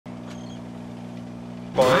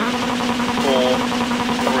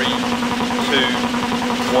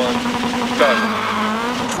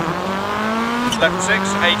left 6,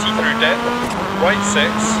 80 through dip, right 6,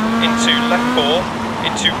 into left 4,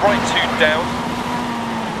 into right 2 down,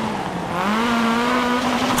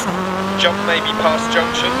 jump maybe past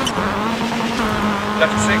junction,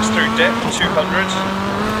 left 6 through dip, 200,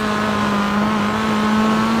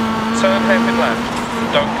 turn hairpin left,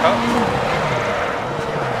 don't cut,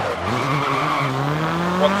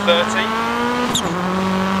 130,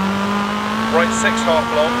 right 6 half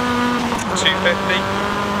long, 250,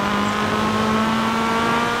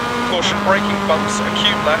 caution braking bumps,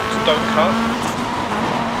 acute left, don't cut,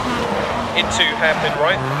 into hairpin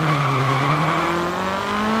right,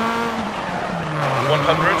 100,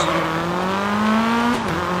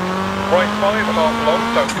 right 5 half long,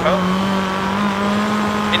 don't cut,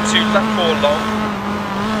 into left 4 long,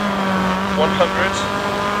 100,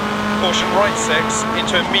 caution right 6,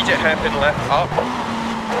 into immediate hairpin left, up,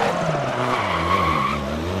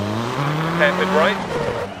 hairpin right,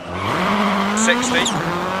 60,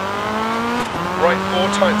 right 4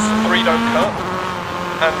 tights to 3, don't cut,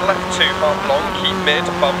 and left 2 half long, keep mid,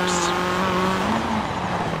 bumps,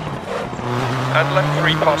 and left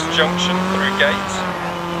 3 past junction, through gate,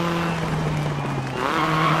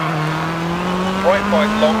 right 5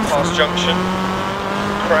 long past junction,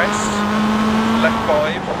 crest, left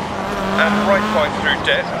 5, and right 5 through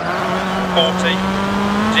dip, 40,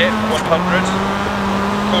 dip, 100,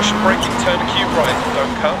 caution braking, turn acute right,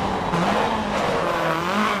 don't cut,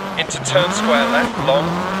 into turn square left, long,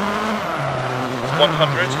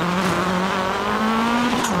 100,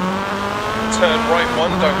 turn right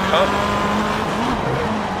 1, don't cut,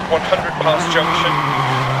 100 past junction,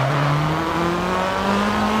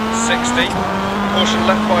 60, caution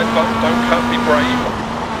left 5 bump, don't cut, be brave,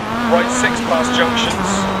 right 6 past junctions,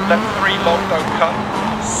 left 3 long, don't cut,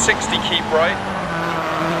 60 keep right,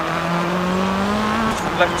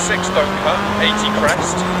 left 6 don't cut, 80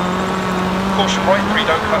 crest, caution right 3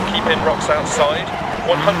 don't cut, keep in rocks outside,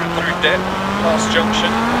 100 through dip, past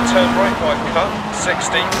junction, turn right 5 cut,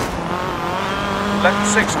 60, left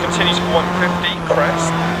 6 continues for 150,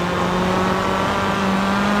 crest,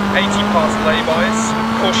 80 past laybys,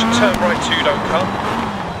 caution turn right 2 don't cut,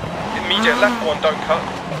 immediate left 1 don't cut,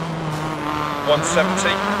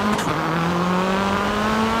 170,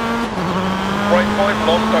 right 5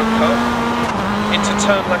 long don't cut, into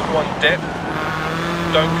turn left 1 dip,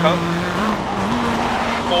 don't cut,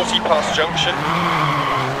 40 past junction,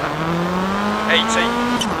 80,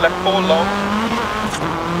 left 4 long,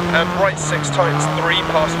 and right 6 times 3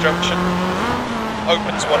 past junction,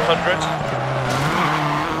 opens 100,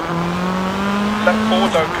 left 4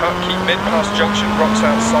 don't cut, keep mid past junction, rocks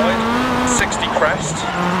outside, 60 crest,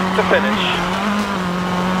 to finish.